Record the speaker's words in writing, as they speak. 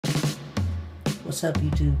What's up,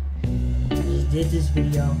 YouTube? I just did this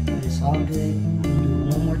video, but it's all good. I'm gonna do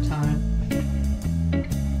it one more time.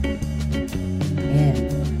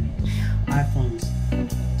 And iPhones.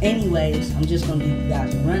 Anyways, I'm just gonna give you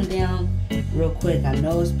guys a rundown real quick. I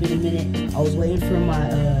know it's been a minute. I was waiting for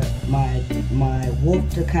my wolf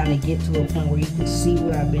to kind of get to a point where you can see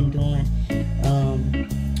what I've been doing.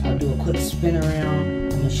 I'll do a quick spin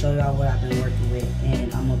around. I'm gonna show y'all what I've been working with,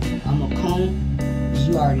 and I'm a comb. As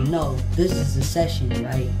you already know, this is a session,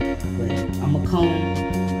 right? But I'm a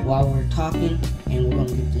comb while we're talking, and we're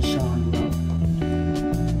gonna get this show on the road.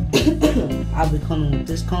 I'll be coming with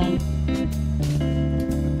this comb.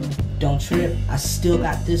 Don't trip. I still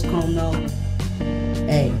got this comb though.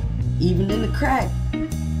 Hey, even in the crack,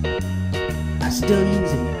 I still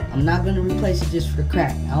use it. I'm not gonna replace it just for the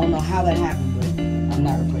crack. I don't know how that happened, but I'm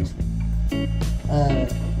not replacing it.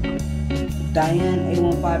 Diane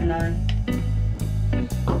 8159.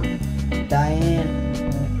 Diane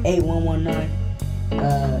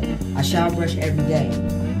 8119. I shower brush every day,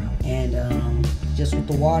 and just with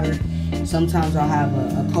the water. Sometimes I'll have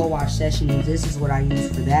a co-wash session, and this is what I use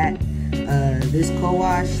for that. This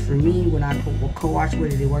co-wash, for me, when I co-wash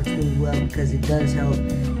with it, it works really well because it does help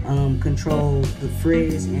control the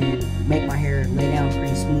frizz and make my hair lay down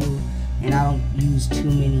pretty smooth. And I don't use too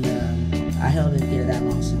many. I held it there that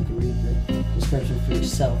long so you can read the description for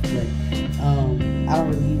yourself. But I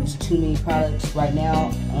don't really use too many products right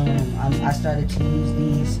now. I started to use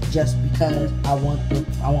these just because I want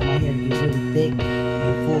my hair to get really thick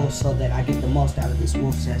and full so that I get the most out of this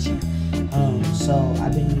wolf session. So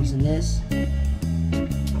I've been using this.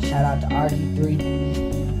 Shout out to RG3.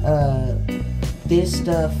 This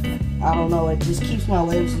stuff, I don't know, it just keeps my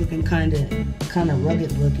waves looking kind of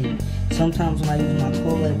rugged looking. Sometimes when I use my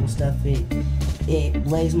cold label stuff, it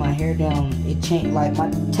lays my hair down. It change, like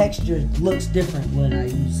my texture looks different when I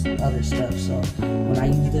use other stuff. So when I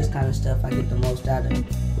use this kind of stuff, I get the most out of the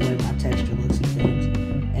way my texture looks and things.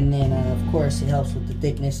 And then of course it helps with the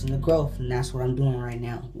thickness and the growth, and that's what I'm doing right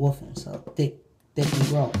now, wolfing. So thick and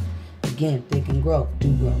growth. Again, thick and growth,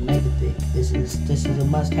 do grow, make it thick. This is a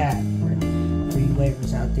must-have for you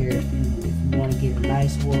wavers out there. If you want to get a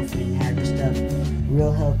nice wolf and have your stuff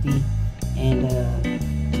real healthy and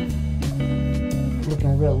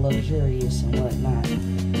looking real luxurious and whatnot.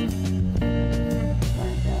 Learned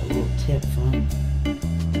that little tip from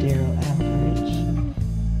Daryl Average.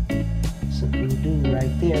 It's a good dude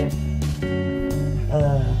right there.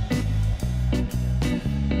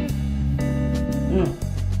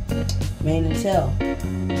 Mane and Tail.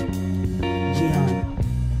 Jihan.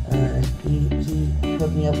 He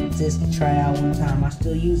hooked me up with this to try out one time. I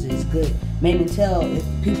still use it. It's good. Mane and Tail, if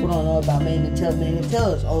people don't know about Mane and Tail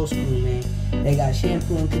is old school, man. They got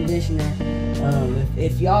shampoo and conditioner.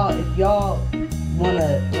 If y'all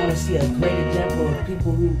wanna see a great example of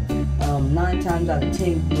people who 9 times out of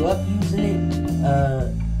 10 grew up using it,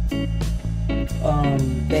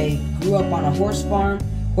 they grew up on a horse farm.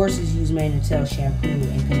 Horses use Mane and Tail shampoo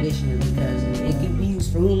and conditioner because it can be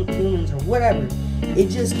used for humans or whatever. It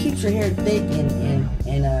just keeps your hair thick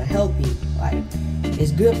and healthy. Like,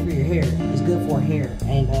 it's good for your hair. It's good for hair.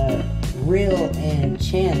 And Real and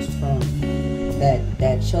Chance from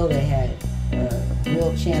that show they had,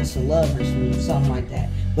 Real Chance to Love or something like that.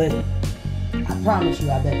 But I promise you,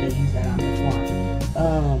 I bet they use that on the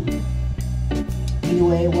farm.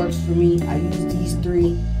 Anyway, it works for me. I use these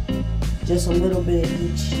 3. Just a little bit of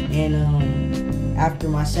each, and after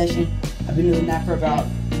my session, I've been doing that for about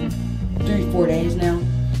 3-4 days now.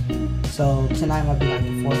 So tonight might be like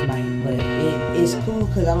the 4th night, but it's cool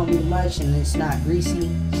because I don't do much and it's not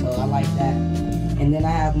greasy, so I like that. And then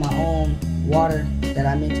I have my own water that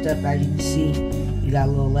I mixed up. As you can see, you got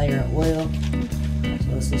a little layer of oil,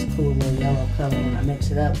 so it's this cool little yellow color when I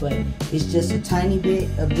mix it up. But it's just a tiny bit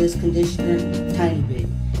of this conditioner, tiny bit.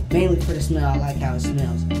 Mainly for the smell, I like how it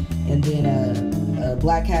smells. And then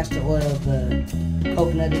black castor oil, the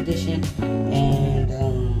coconut edition, and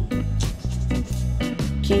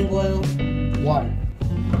king oil, water.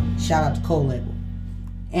 Shout out to Cold Label.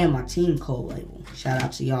 And my team Cold Label. Shout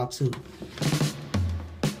out to y'all too.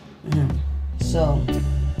 So,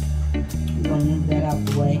 we're gonna move that out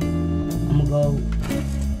the way. I'm gonna go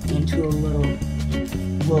into a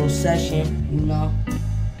little session, you know,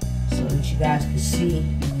 so that you guys can see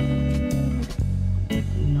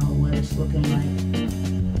what it's looking like.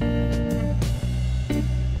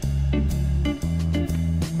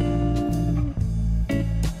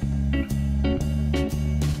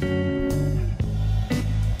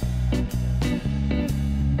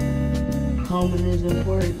 Combing is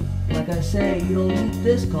important. Like I said, you don't need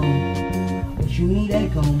this comb, but you need a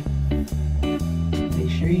comb. Make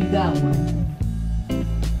sure you got one.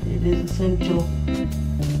 it is essential.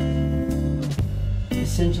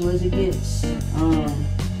 Essential as it gets.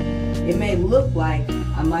 It may look like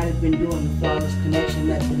I might have been doing the flawless connection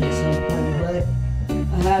method at some point, but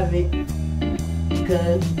I haven't,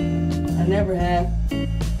 because I never have.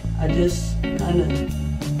 I just kind of,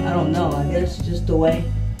 I don't know, I guess just the way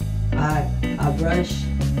I brush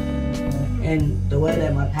and the way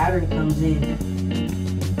that my pattern comes in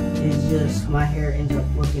is just, my hair ends up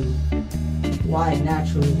looking wide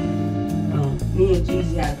naturally. Me and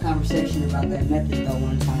Jeezy had a conversation about that method though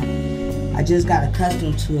one time. I just got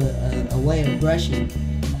accustomed to a way of brushing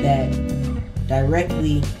that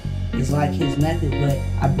directly is like his method, but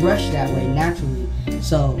I brush that way naturally.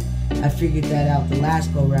 So I figured that out the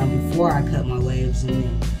last go round before I cut my waves, and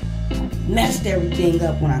then I messed everything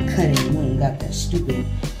up when I cut it and went and got that stupid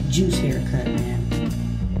juice haircut, man.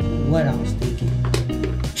 What I was thinking.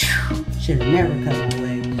 Should have never cut my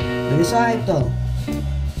wave. But it's alright though,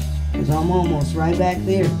 because I'm almost right back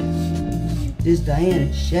there. This Diane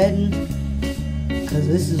is shedding, because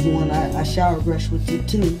this is one I shower brush with it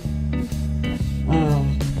too.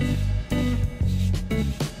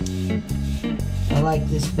 I like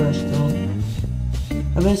this brush though.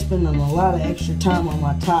 I've been spending a lot of extra time on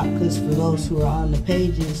my top, because for those who are on the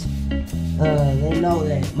pages, they know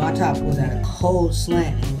that my top was at a cold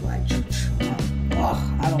slant. It was like,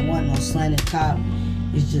 I don't want no slanted top.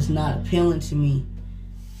 It's just not appealing to me.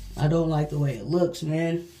 I don't like the way it looks,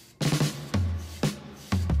 man.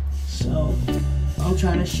 So I'm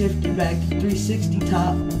trying to shift it back to 360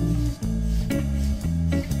 top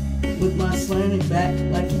with my slanted back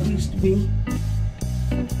like it used to be.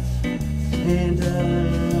 And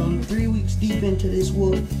I'm 3 weeks deep into this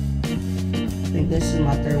whoop. I think this is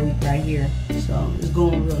my 3rd week right here, so it's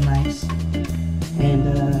going real nice. And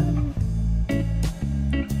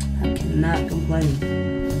I cannot complain,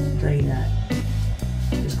 I'll tell you that.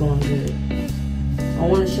 It's going good. I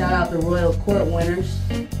want to shout out the Royal Court winners,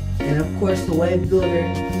 and of course the Wave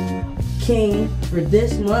Builder King for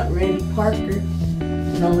this month, Randy Parker.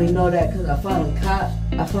 And I only know that because I finally caught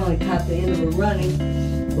the end of the running.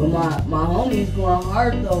 But my homie's going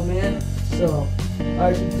hard though, man. So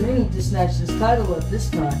RG3 needs to snatch this title up this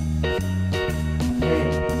time.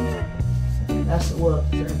 And that's a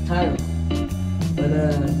well-deserved title. But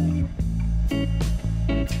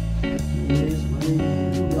it is what it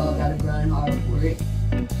is. We all gotta grind hard for it.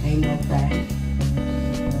 Ain't no fact.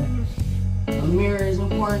 A mirror is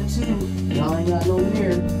important too. Y'all ain't got no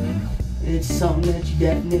mirror. It's something that you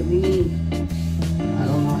definitely need. I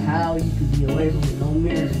don't know how you could be away from no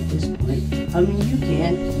mirror at this point. I mean, you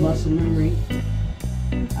can. Muscle memory.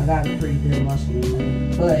 I got a pretty good muscle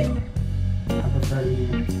memory, but I prefer the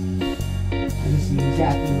mirror. I can see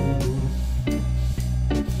exactly what I'm doing.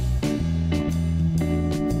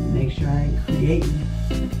 Make sure I ain't creating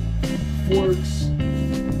forks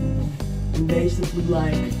and basically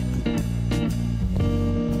like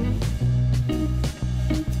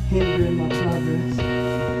hindering my progress.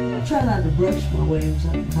 I try not to brush my waves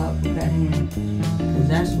up the top with that hand, because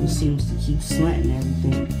that's what seems to keep slanting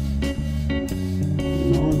everything.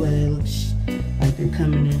 The only way they look like they're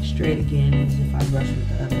coming in straight again is if I brush with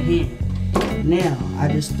the other hand. Now, I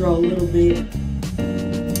just throw a little bit,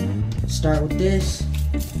 start with this.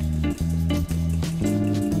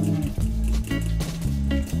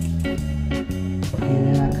 And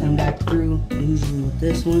then I come back through, usually with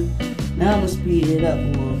this one. Now I'm gonna speed it up a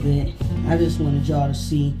little bit. I just wanted y'all to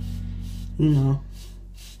see, you know,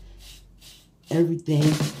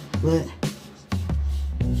 everything, but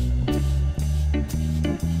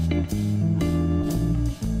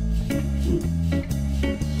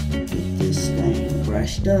get this thing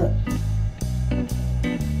brushed up.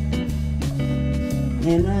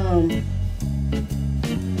 And I'm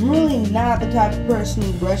really not the type of person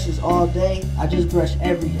who brushes all day. I just brush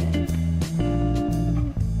every day.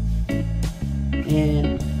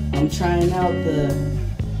 And I'm trying out the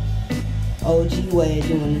OG way of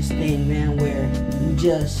doing this thing, man, where you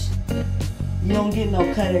don't get no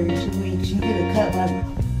cut every 2 weeks. You get a cut like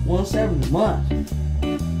once every month.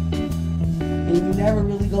 And you never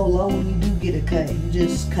really go low when you do get a cut. You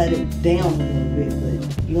just cut it down a little bit,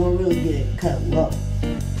 but you don't really get it cut low.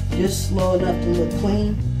 Just low enough to look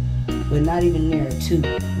clean, but not even near a 2,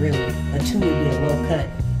 really. A 2 would be a low cut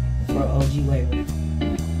for OG waver.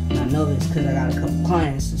 And I know this because I got a couple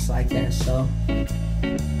clients that's like that, so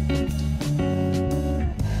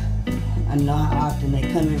I know how often they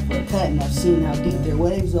come in for a cut, and I've seen how deep their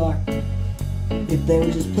waves are. If they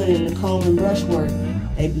would just put in the comb and brush work,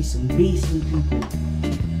 they'd be some beastly people.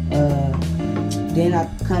 Then I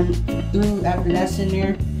come through after that's in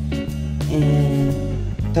there, and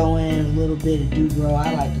throw in a little bit of Dugro.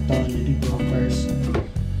 I like to throw in the Dugro first.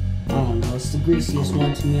 I don't know, it's the greasiest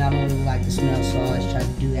one to me. I don't really like the smell, so I always try to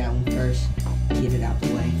do that one first. Get it out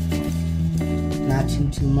the way. Not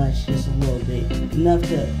too much, just a little bit.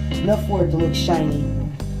 Enough for it to look shiny,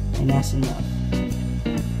 and that's enough.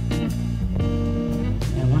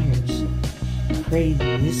 Man, my hair is crazy.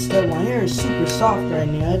 This stuff, my hair is super soft right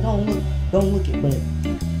now. Don't look it, but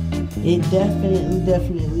it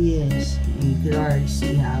definitely is. And you can already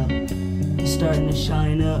see how it's starting to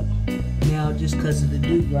shine up now just because of the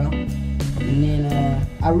Dugro. And then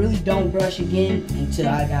I really don't brush again until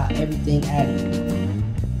I got everything added.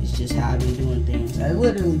 It's just how I've been doing things. I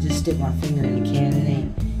literally just stick my finger in the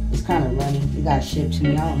can. It's kind of running. It got shipped to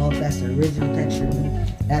me. I don't know if that's the original texture,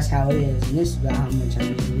 but that's how it is. And this is about how much I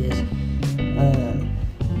use this.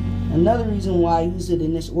 Another reason why I use it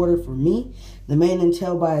in this order for me, the mane and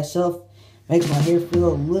tail by itself makes my hair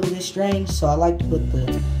feel a little bit strange. So I like to put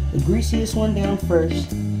the greasiest one down first.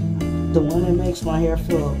 The one that makes my hair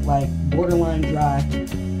feel like borderline dry.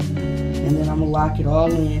 And then I'm going to lock it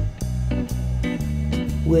all in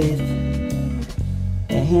with,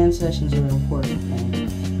 and hand sessions are an important thing.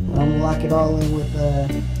 But I'm going to lock it all in with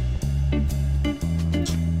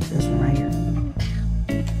this one right here.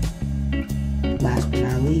 Last but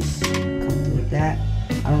not least, come through with that.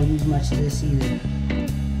 I don't use much of this either.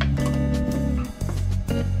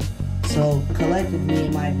 So collectively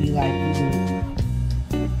it might be like using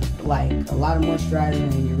like a lot of moisturizer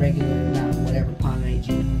than your regular amount of whatever pomade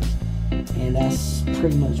you use. And that's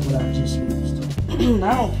pretty much what I've just used.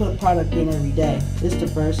 I don't put product in every day. This is the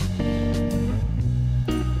first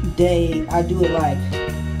day I do it like,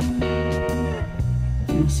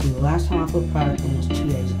 let me see, the last time I put product in was 2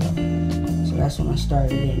 days ago. So that's when I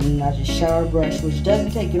started it. And then I just shower brush, which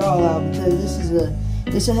doesn't take it all out because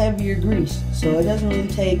it's a heavier grease. So it doesn't really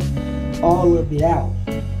take all of it out.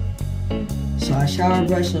 So I shower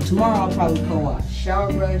brush. So tomorrow I'll probably co-wash.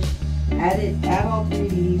 Shower brush, add all 3 of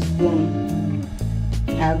these, boom.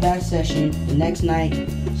 Have that session. The next night,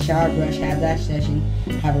 shower brush, have that session.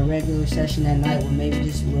 Have a regular session that night with maybe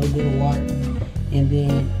just a little bit of water. And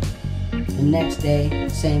then the next day,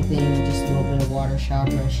 same thing, just a little bit of water, shower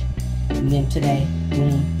brush. And then today,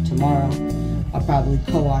 boom, tomorrow, I'll probably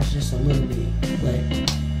co-wash just a little bit. But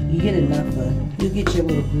you get enough you get your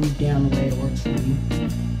little groove down the way it works for you.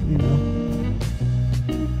 You know.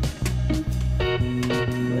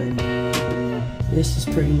 But this is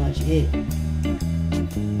pretty much it.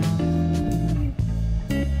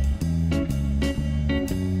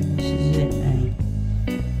 This is it, man.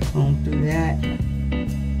 Comb through that.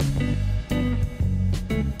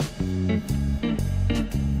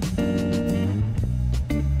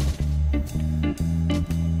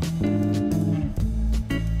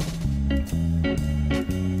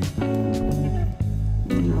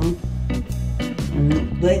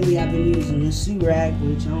 Lately I've been using the Surag,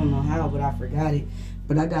 which I don't know how, but I forgot it.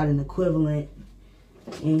 But I got an equivalent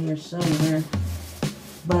in here somewhere.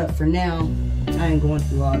 But for now, I ain't going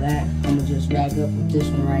through all that. I'm gonna just rag up with this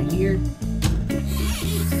one right here.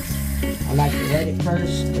 I like to wet it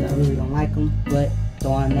first, but I really don't like them. But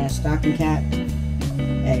throw on that stocking cap.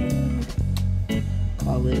 Hey,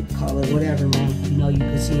 call it whatever, man. You know you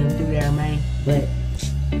can see them through there, man. But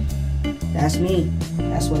that's me.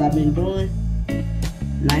 That's what I've been doing.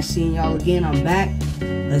 Nice seeing y'all again. I'm back.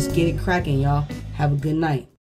 Let's get it cracking, y'all. Have a good night.